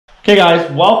Hey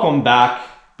guys, welcome back.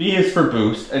 B is for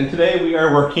Boost, and today we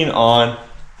are working on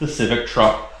the Civic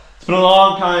truck. It's been a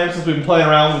long time since we've been playing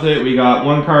around with it. We got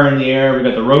one car in the air, we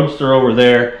got the Roadster over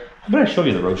there. I'm gonna show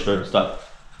you the Roadster and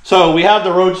stuff. So we have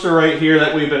the Roadster right here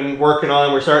that we've been working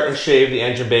on. We're starting to shave the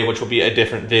engine bay, which will be a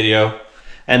different video.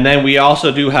 And then we also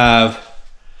do have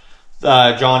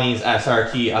Johnny's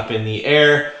SRT up in the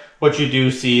air, which you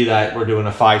do see that we're doing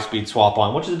a 5-speed swap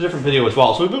on, which is a different video as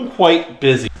well. So we've been quite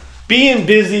busy. Being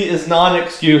busy is not an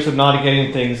excuse of not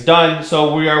getting things done,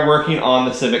 so we are working on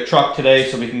the Civic truck today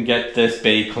so we can get this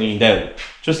bay cleaned out.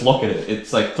 Just look at it.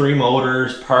 It's like 3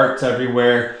 motors, parts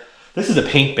everywhere. This is a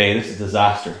paint bay. This is a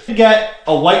disaster. We get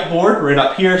a whiteboard right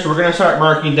up here, so we're going to start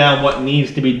marking down what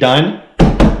needs to be done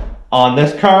on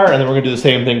this car, and then we're going to do the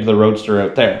same thing to the Roadster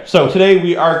out there. So today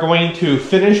we are going to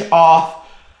finish off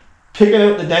picking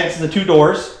out the dents in the 2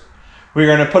 doors.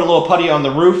 We're going to put a little putty on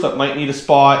the roof that might need a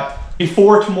spot.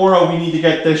 Before tomorrow, we need to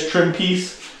get this trim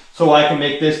piece so I can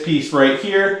make this piece right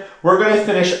here. We're going to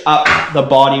finish up the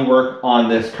body work on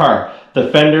this car.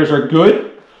 The fenders are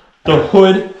good. The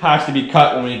hood has to be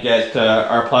cut when we get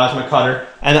our plasma cutter.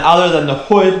 And other than the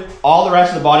hood, all the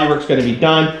rest of the body work is going to be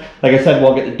done. Like I said,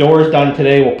 we'll get the doors done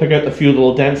today. We'll pick out the few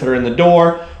little dents that are in the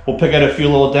door. We'll pick out a few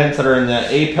little dents that are in the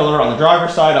A-pillar on the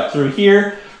driver's side up through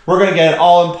here. We're going to get it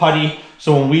all in putty.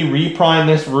 So when we reprime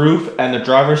this roof and the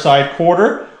driver's side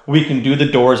quarter, we can do the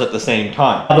doors at the same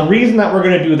time. Now, the reason that we're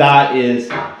going to do that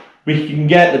is we can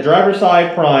get the driver's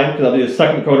side primed, because that'll be a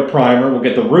second coat of primer. We'll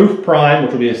get the roof primed,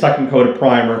 which will be a second coat of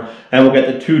primer, and we'll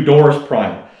get the 2 doors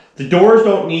primed. The doors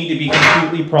don't need to be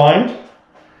completely primed,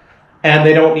 and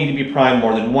they don't need to be primed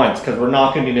more than once, because we're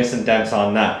not going to be missing dents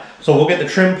on that. So we'll get the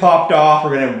trim popped off,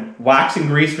 we're going to wax and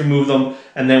grease remove them,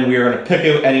 and then we are going to pick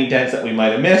out any dents that we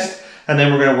might have missed, and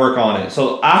then we're going to work on it.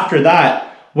 So after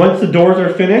that, once the doors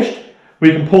are finished,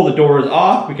 we can pull the doors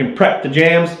off, we can prep the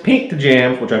jams, paint the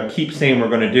jams, which I keep saying we're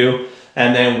going to do,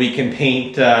 and then we can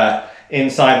paint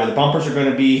inside where the bumpers are going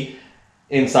to be,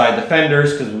 inside the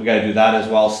fenders, because we got to do that as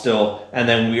well still, and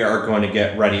then we are going to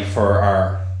get ready for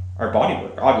our body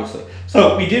work, obviously.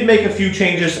 So we did make a few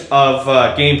changes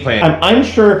of game plan. I'm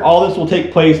unsure if all this will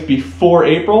take place before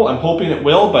April. I'm hoping it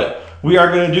will, but we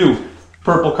are going to do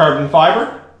purple carbon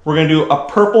fiber. We're going to do a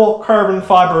purple carbon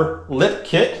fiber lip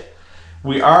kit.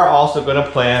 We are also going to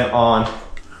plan on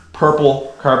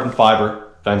purple carbon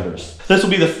fiber fenders. This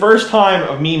will be the first time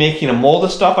of me making a mold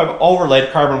of stuff. I've overlaid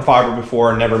carbon fiber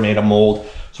before and never made a mold.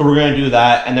 So we're going to do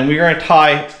that. And then we're going to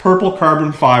tie purple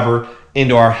carbon fiber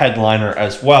into our headliner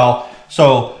as well.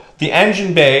 So the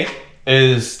engine bay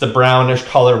is the brownish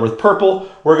color with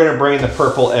purple. We're going to bring the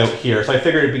purple out here. So I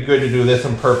figured it'd be good to do this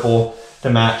in purple to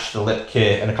match the lip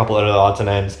kit and a couple other odds and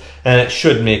ends. And it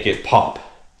should make it pop.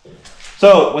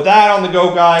 So with that on the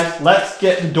go, guys, let's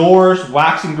get the doors,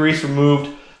 wax and grease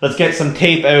removed. Let's get some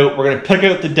tape out. We're going to pick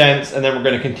out the dents, and then we're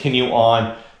going to continue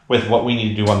on with what we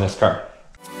need to do on this car.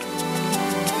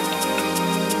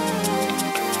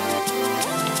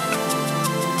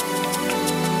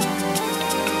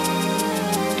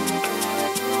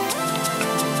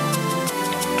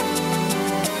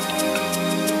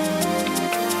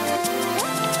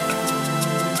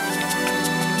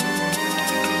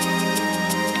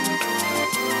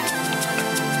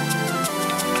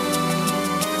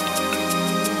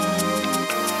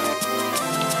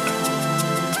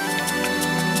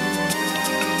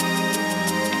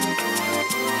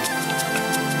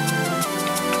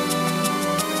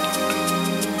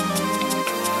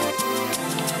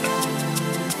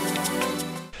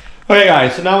 Okay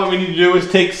guys, so now what we need to do is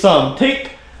take some tape.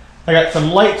 I got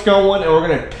some lights going, and we're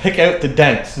going to pick out the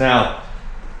dents. Now,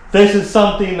 this is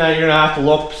something that you're going to have to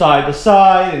look side to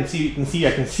side and see. You can see,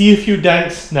 I can see a few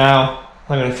dents. Now,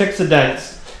 I'm going to fix the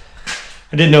dents.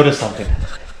 I did notice something.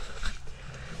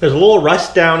 There's a little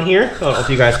rust down here. I don't know if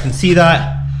you guys can see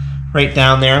that. Right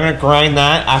down there. I'm going to grind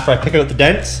that after I pick out the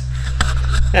dents.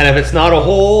 And if it's not a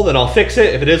hole, then I'll fix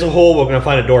it. If it is a hole, we're going to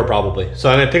find a door probably. So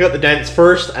I'm going to pick out the dents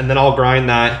first, and then I'll grind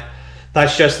that.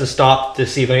 That's just to stop to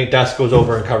see if any dust goes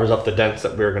over and covers up the dents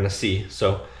that we're going to see.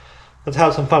 So let's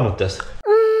have some fun with this.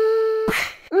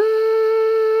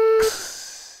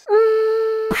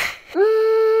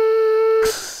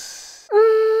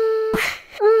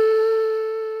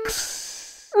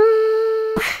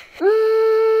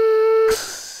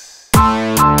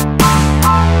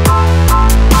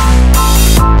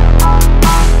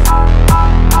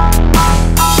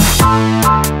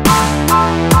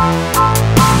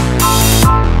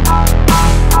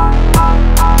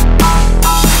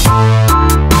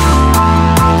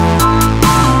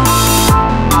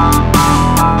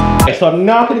 So I'm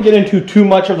not going to get into too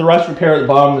much of the rust repair at the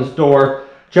bottom of this door,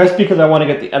 just because I want to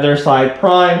get the other side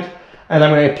primed. and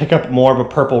I'm going to pick up more of a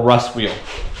purple rust wheel.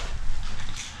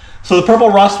 So the purple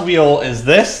rust wheel is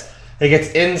this. It gets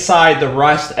inside the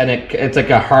rust, and it's like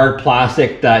a hard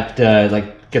plastic that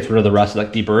like gets rid of the rust,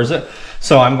 like deburrs it.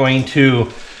 So I'm going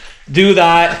to do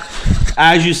that.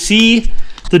 As you see,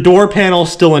 the door panel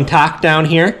is still intact down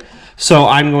here. So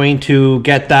I'm going to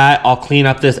get that. I'll clean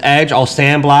up this edge. I'll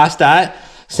sandblast that.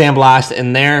 Sandblast it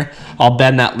in there. I'll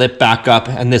bend that lip back up,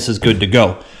 and this is good to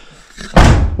go.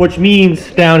 Which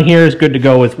means down here is good to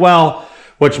go as well.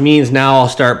 Which means now I'll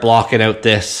start blocking out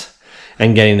this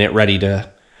and getting it ready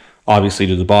to obviously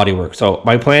do the body work. So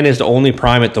my plan is to only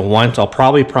prime it the once. I'll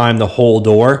probably prime the whole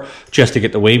door just to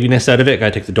get the waviness out of it.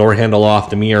 Gotta take the door handle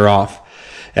off, the mirror off,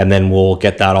 and then we'll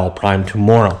get that all primed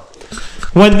tomorrow.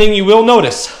 One thing you will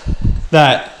notice,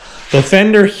 that the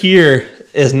fender here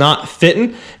is not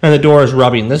fitting and the door is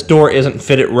rubbing. This door isn't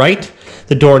fitted right.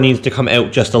 The door needs to come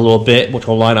out just a little bit, which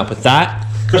will line up with that.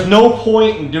 There's no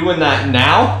point in doing that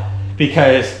now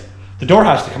because the door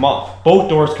has to come off. Both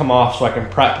doors come off so I can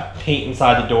prep paint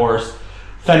inside the doors.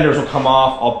 Fenders will come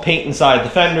off. I'll paint inside the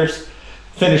fenders,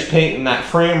 finish painting that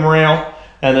frame rail,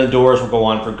 and the doors will go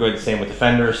on for good. Same with the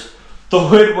fenders. The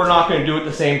hood, we're not going to do at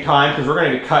the same time because we're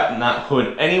going to be cutting that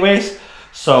hood anyways.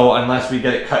 So unless we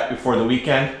get it cut before the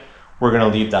weekend, we're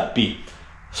going to leave that be.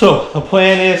 So the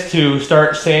plan is to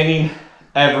start sanding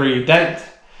every dent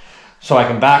so I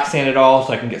can back sand it all,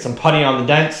 so I can get some putty on the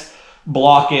dents,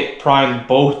 block it, prime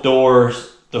both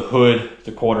doors, the hood,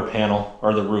 the quarter panel,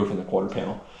 or the roof and the quarter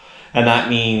panel. And that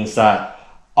means that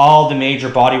all the major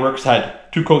bodyworks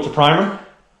had 2 coats of primer,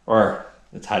 or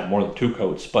it's had more than 2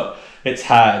 coats, but it's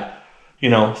had, you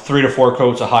know, 3 to 4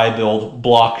 coats of high build,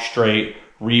 block straight,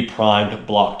 re-primed,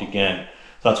 blocked again.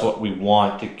 So that's what we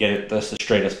want to get it this as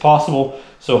straight as possible.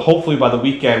 So hopefully by the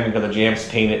weekend we got the jams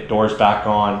painted, doors back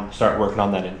on, start working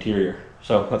on that interior.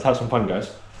 So let's have some fun,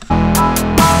 guys.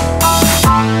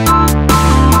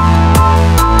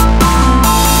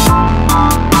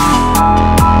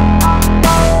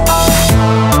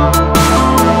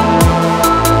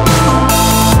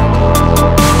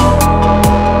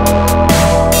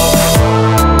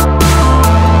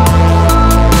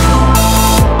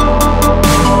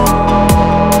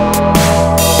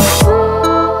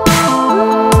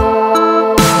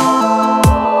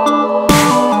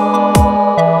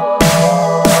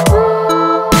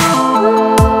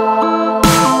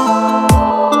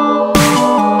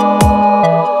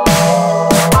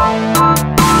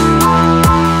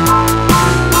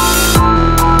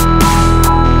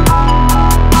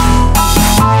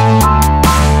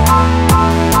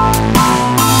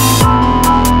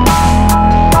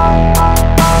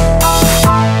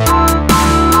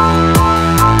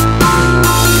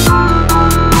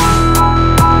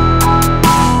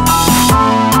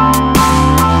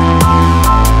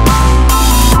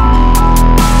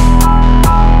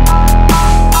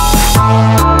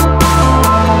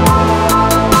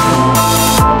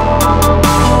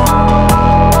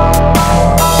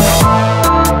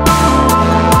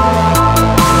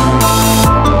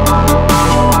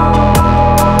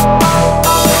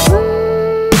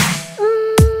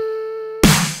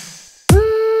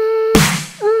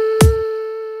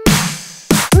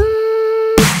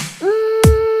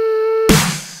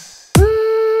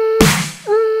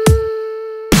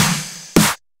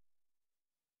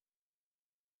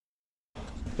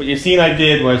 What you seen I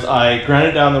did was I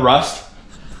grounded down the rust.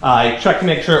 I checked to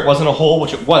make sure it wasn't a hole,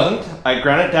 which it wasn't. I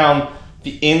grounded down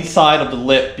the inside of the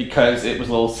lip because it was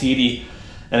a little seedy,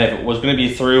 and if it was going to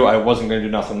be through, I wasn't going to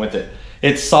do nothing with it.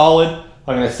 It's solid.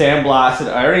 I'm going to sandblast it.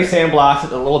 I already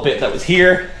sandblasted a little bit that was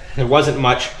here. It wasn't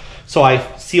much, so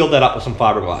I sealed that up with some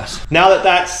fiberglass. Now that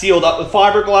that's sealed up with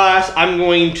fiberglass, I'm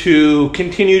going to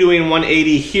continue doing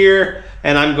 180 here,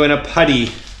 and I'm going to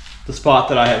putty the spot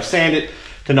that I have sanded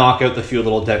to knock out the few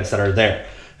little dents that are there.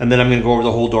 And then I'm gonna go over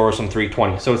the whole door with some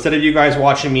 320. So instead of you guys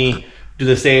watching me do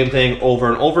the same thing over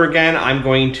and over again, I'm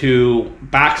going to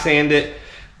back sand it,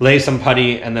 lay some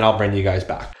putty, and then I'll bring you guys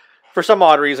back. For some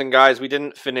odd reason, guys, we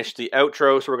didn't finish the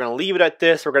outro, so we're going to leave it at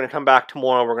this. We're going to come back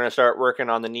tomorrow. We're going to start working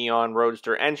on the Neon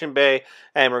Roadster engine bay,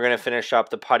 and we're going to finish up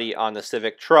the putty on the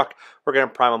Civic truck. We're going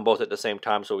to prime them both at the same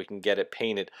time so we can get it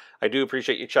painted. I do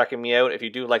appreciate you checking me out. If you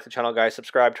do like the channel, guys,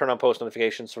 subscribe, turn on post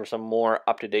notifications for some more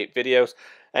up-to-date videos.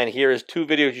 And here is 2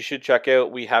 videos you should check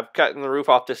out. We have cutting the roof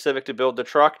off the Civic to build the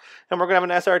truck, and we're going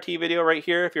to have an SRT video right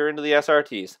here if you're into the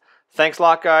SRTs. Thanks a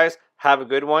lot, guys. Have a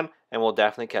good one, and we'll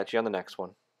definitely catch you on the next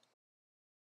one.